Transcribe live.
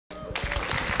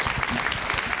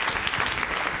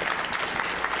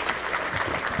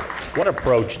One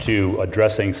approach to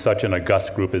addressing such an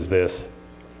august group as this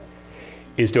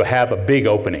is to have a big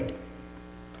opening.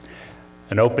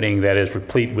 An opening that is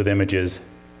replete with images,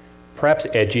 perhaps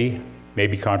edgy,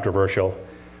 maybe controversial,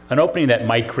 an opening that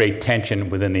might create tension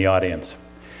within the audience.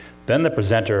 Then the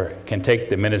presenter can take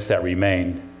the minutes that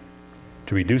remain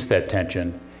to reduce that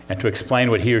tension and to explain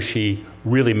what he or she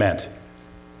really meant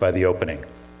by the opening.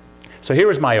 So here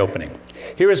is my opening.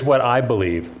 Here is what I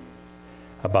believe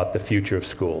about the future of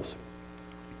schools.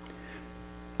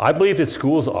 I believe that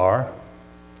schools are,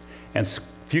 and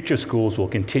future schools will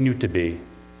continue to be,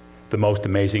 the most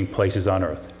amazing places on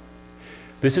earth.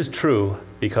 This is true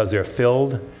because they're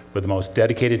filled with the most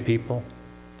dedicated people,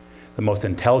 the most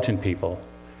intelligent people,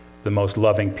 the most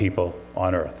loving people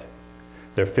on earth.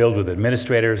 They're filled with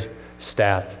administrators,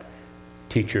 staff,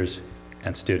 teachers,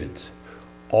 and students,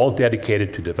 all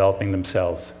dedicated to developing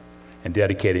themselves and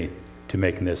dedicated to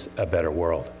making this a better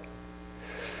world.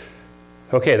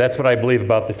 Okay, that's what I believe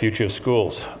about the future of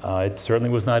schools. It certainly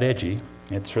was not edgy.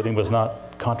 It certainly was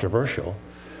not controversial.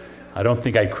 I don't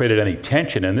think I created any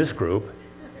tension in this group,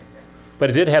 but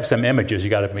it did have some images. You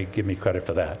got to give me credit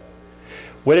for that.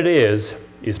 What it is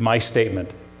my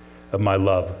statement of my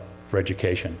love for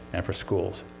education and for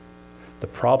schools. The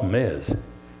problem is,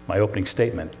 my opening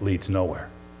statement leads nowhere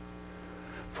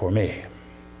for me.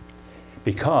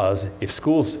 Because if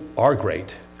schools are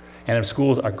great, and if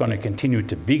schools are going to continue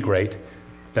to be great,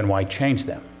 then why change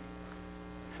them?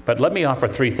 But let me offer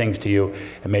 3 things to you,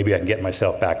 and maybe I can get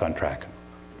myself back on track.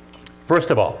 First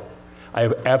of all, I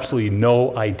have absolutely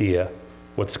no idea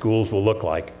what schools will look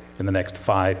like in the next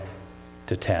 5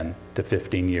 to 10 to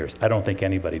 15 years. I don't think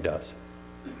anybody does.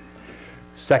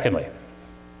 Secondly,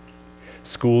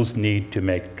 schools need to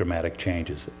make dramatic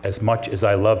changes. As much as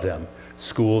I love them,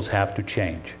 schools have to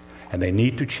change, and they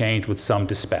need to change with some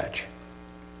dispatch.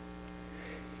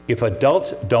 If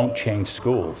adults don't change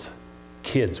schools,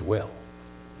 kids will.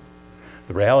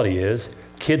 The reality is,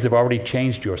 kids have already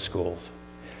changed your schools.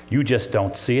 You just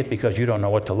don't see it because you don't know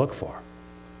what to look for.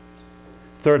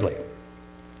 Thirdly,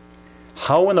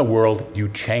 how in the world do you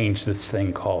change this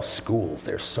thing called schools?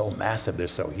 They're so massive, they're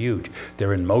so huge,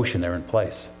 they're in motion, they're in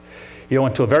place. You know,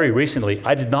 until very recently,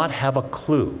 I did not have a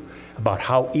clue about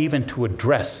how even to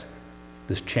address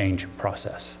this change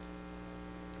process.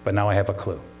 But now I have a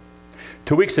clue.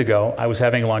 2 weeks ago, I was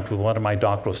having lunch with one of my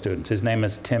doctoral students. His name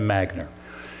is Tim Magner.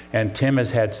 And Tim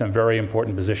has had some very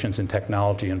important positions in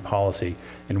technology and policy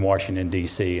in Washington,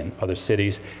 D.C. and other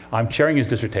cities. I'm chairing his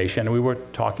dissertation, and we were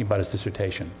talking about his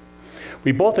dissertation.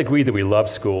 We both agreed that we love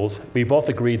schools. We both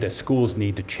agreed that schools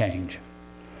need to change.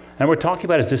 And we're talking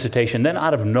about his dissertation, then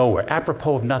out of nowhere,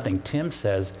 apropos of nothing, Tim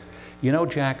says, you know,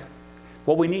 Jack,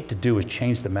 what we need to do is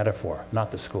change the metaphor,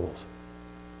 not the schools.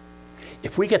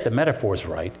 If we get the metaphors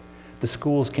right, the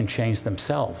schools can change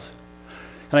themselves.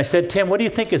 And I said, Tim, what do you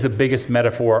think is the biggest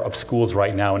metaphor of schools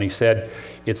right now? And he said,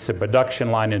 it's the production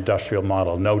line industrial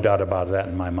model, no doubt about that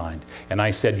in my mind. And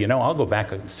I said, you know, I'll go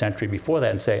back a century before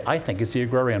that and say, I think it's the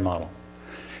agrarian model.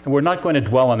 And we're not going to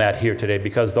dwell on that here today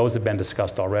because those have been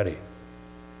discussed already.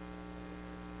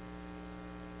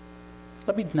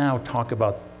 Let me now talk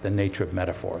about the nature of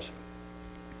metaphors.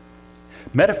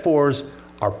 Metaphors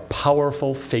are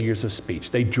powerful figures of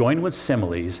speech. They join with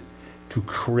similes to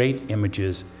create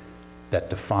images that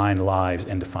define lives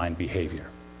and define behavior.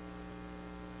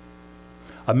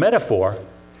 A metaphor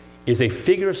is a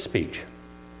figure of speech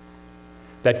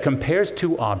that compares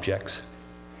 2 objects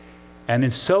and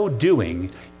in so doing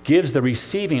gives the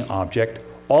receiving object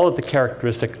all of the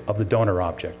characteristics of the donor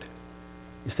object.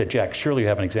 You said, Jack, surely you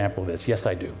have an example of this. Yes,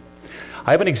 I do.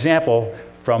 I have an example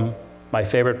from my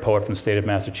favorite poet from the state of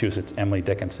Massachusetts, Emily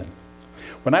Dickinson.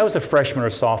 When I was a freshman or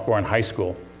sophomore in high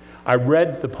school, I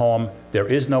read the poem, There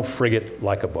Is No Frigate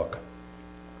Like a Book.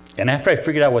 And after I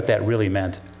figured out what that really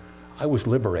meant, I was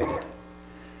liberated.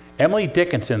 Emily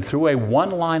Dickinson, through a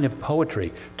one line of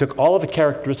poetry, took all of the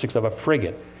characteristics of a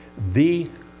frigate, the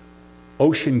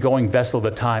ocean-going vessel of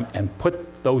the time, and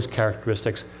put those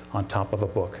characteristics on top of a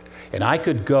book. And I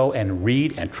could go and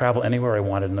read and travel anywhere I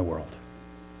wanted in the world.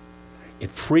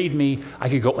 It freed me. I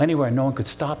could go anywhere and no one could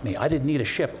stop me. I didn't need a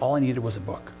ship. All I needed was a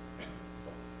book.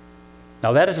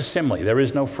 Now that is a simile. There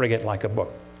is no frigate like a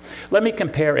book. Let me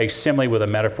compare a simile with a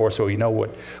metaphor so you know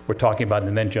what we're talking about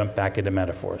and then jump back into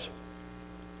metaphors.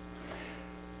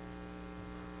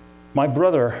 My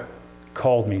brother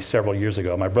called me several years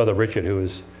ago, my brother Richard, who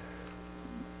is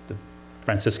the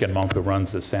Franciscan monk who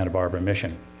runs the Santa Barbara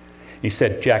mission. He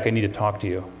said, Jack, I need to talk to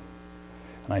you.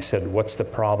 And I said, what's the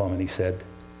problem? And he said,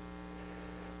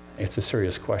 it's a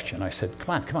serious question. I said,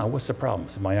 come on, what's the problem?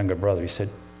 It's my younger brother. He said,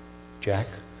 Jack,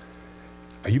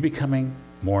 are you becoming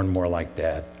more and more like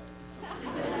Dad?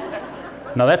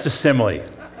 Now that's a simile.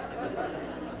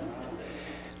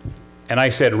 And I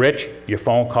said, Rich, your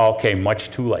phone call came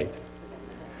much too late.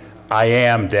 I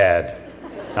am Dad.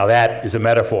 Now that is a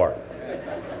metaphor.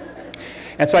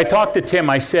 And so I talked to Tim.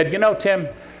 I said, you know, Tim,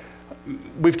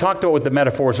 we've talked about what the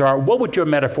metaphors are. What would your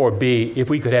metaphor be if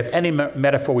we could have any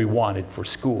metaphor we wanted for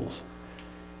schools?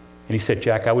 And he said,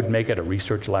 Jack, I would make it a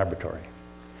research laboratory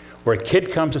where a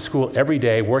kid comes to school every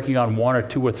day working on 1 or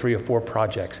 2 or 3 or 4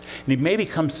 projects. And he maybe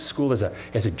comes to school as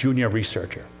a junior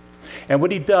researcher. And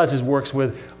what he does is works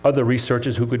with other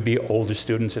researchers who could be older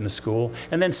students in the school,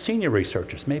 and then senior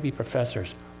researchers, maybe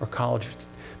professors or college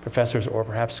professors or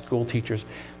perhaps school teachers,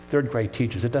 3rd grade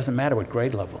teachers. It doesn't matter what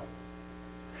grade level.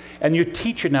 And your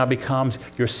teacher now becomes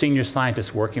your senior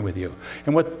scientist working with you.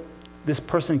 And what this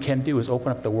person can do is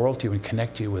open up the world to you and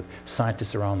connect you with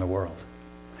scientists around the world.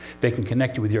 They can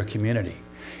connect you with your community.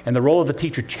 And the role of the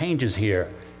teacher changes here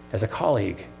as a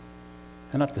colleague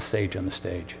and not the sage on the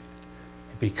stage.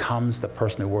 It becomes the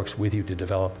person who works with you to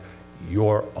develop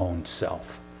your own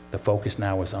self. The focus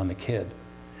now is on the kid.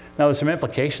 Now there's some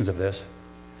implications of this.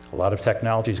 A lot of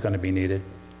technology is going to be needed.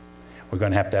 We're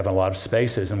going to have a lot of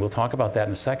spaces, and we'll talk about that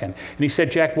in a second. And he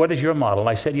said, Jack, what is your model? And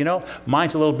I said, you know,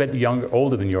 mine's a little bit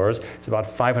older than yours. It's about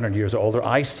 500 years older.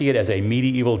 I see it as a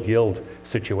medieval guild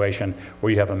situation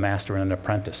where you have a master and an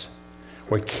apprentice,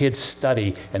 where kids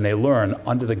study and they learn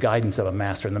under the guidance of a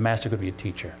master. And the master could be a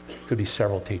teacher, could be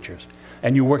several teachers.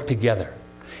 And you work together.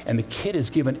 And the kid is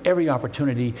given every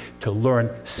opportunity to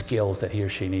learn skills that he or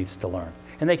she needs to learn.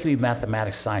 And they can be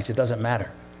mathematics, science, it doesn't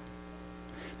matter.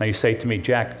 Now you say to me,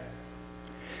 Jack,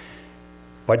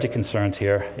 budget concerns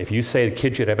here. If you say the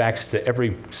kids should have access to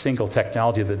every single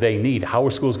technology that they need, how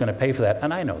are schools going to pay for that?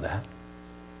 And I know that.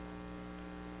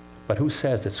 But who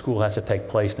says that school has to take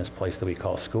place in this place that we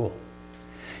call school?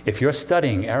 If you're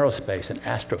studying aerospace and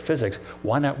astrophysics,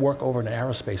 why not work over at an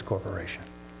aerospace corporation?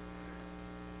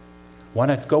 Why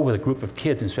not go with a group of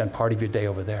kids and spend part of your day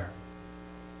over there?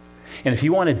 And if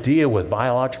you want to deal with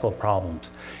biological problems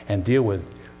and deal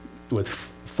with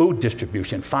food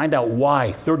distribution, find out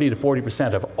why 30 to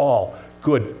 40% of all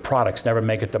good products never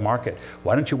make it to market.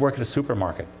 Why don't you work at a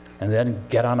supermarket and then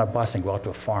get on a bus and go out to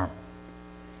a farm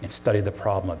and study the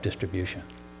problem of distribution?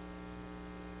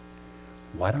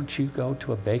 Why don't you go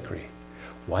to a bakery?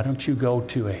 Why don't you go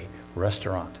to a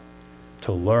restaurant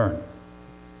to learn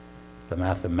the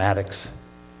mathematics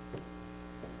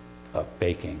of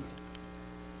baking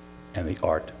and the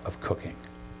art of cooking?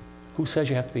 Who says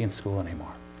you have to be in school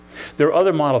anymore? There are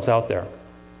other models out there.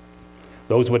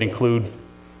 Those would include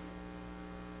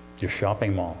your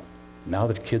shopping mall. Now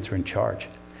that kids are in charge.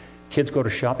 Kids go to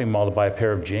shopping mall to buy a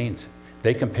pair of jeans.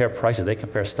 They compare prices, they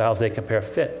compare styles, they compare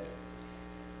fit.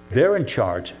 They're in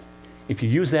charge. If you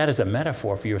use that as a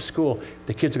metaphor for your school,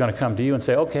 the kids are going to come to you and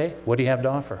say, okay, what do you have to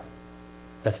offer?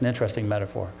 That's an interesting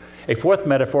metaphor. A 4th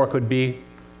metaphor could be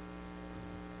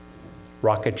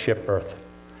rocket ship Earth,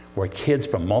 where kids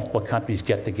from multiple countries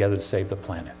get together to save the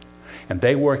planet. And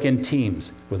they work in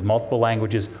teams with multiple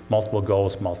languages, multiple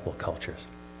goals, multiple cultures.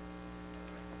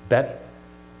 That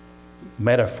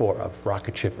metaphor of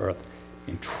rocket ship Earth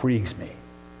intrigues me.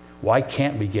 Why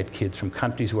can't we get kids from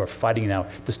countries who are fighting now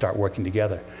to start working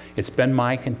together? It's been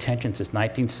my contention since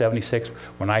 1976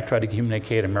 when I tried to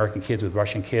communicate American kids with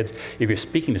Russian kids. If you're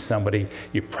speaking to somebody,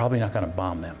 you're probably not going to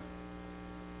bomb them.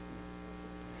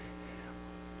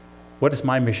 What is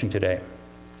my mission today?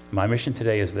 My mission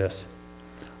today is this.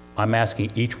 I'm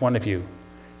asking each one of you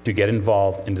to get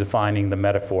involved in defining the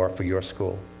metaphor for your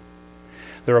school.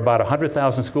 There are about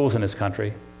 100,000 schools in this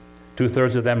country.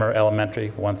 2/3 of them are elementary,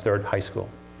 1/3 high school.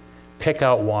 Pick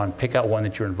out one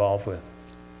that you're involved with,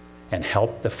 and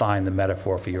help define the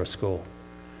metaphor for your school.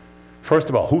 First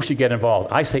of all, who should get involved?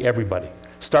 I say everybody.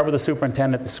 Start with the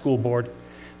superintendent, the school board,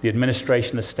 the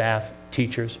administration, the staff,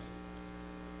 teachers.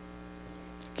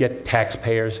 Get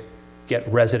taxpayers, get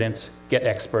residents, get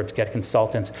experts, get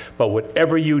consultants. But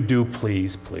whatever you do,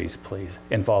 please, please, please,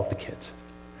 involve the kids.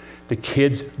 The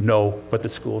kids know what the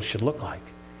school should look like.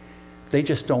 They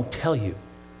just don't tell you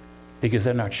because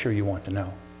they're not sure you want to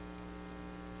know.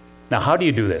 Now, how do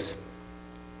you do this?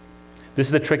 This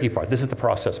is the tricky part. This is the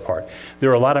process part. There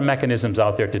are a lot of mechanisms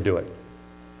out there to do it.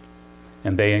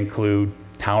 And they include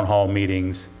town hall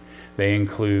meetings. They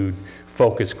include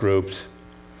focus groups.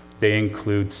 They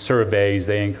include surveys.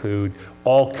 They include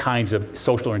all kinds of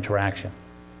social interaction.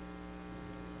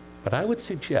 But I would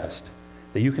suggest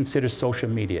that you consider social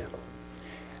media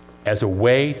as a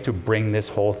way to bring this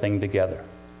whole thing together.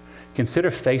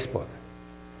 Consider Facebook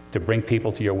to bring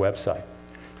people to your website.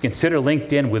 Consider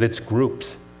LinkedIn with its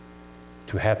groups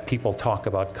to have people talk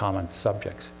about common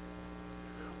subjects.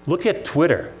 Look at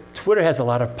Twitter. Twitter has a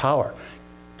lot of power.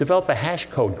 Develop a hash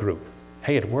code group.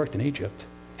 Hey, it worked in Egypt.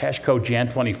 Hash code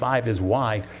Jan25 is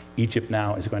why Egypt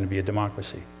now is going to be a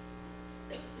democracy.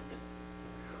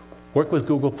 Work with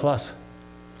Google+.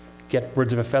 Get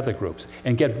birds of a feather groups.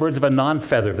 And get birds of a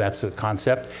non-feather, that's the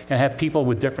concept, and have people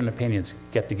with different opinions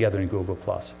get together in Google+.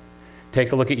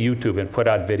 Take a look at YouTube and put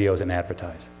out videos and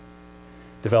advertise.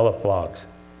 Develop blogs.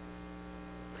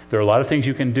 There are a lot of things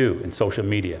you can do in social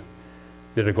media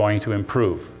that are going to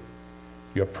improve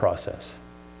your process.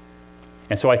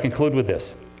 And so I conclude with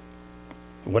this.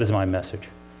 What is my message?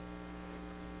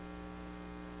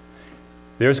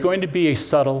 There's going to be a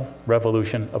subtle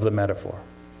revolution of the metaphor.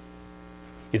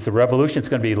 It's a revolution that's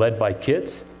going to be led by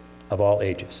kids of all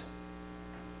ages.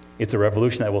 It's a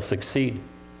revolution that will succeed.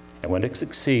 And when it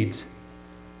succeeds,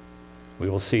 we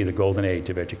will see the golden age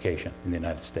of education in the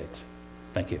United States.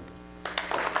 Thank you.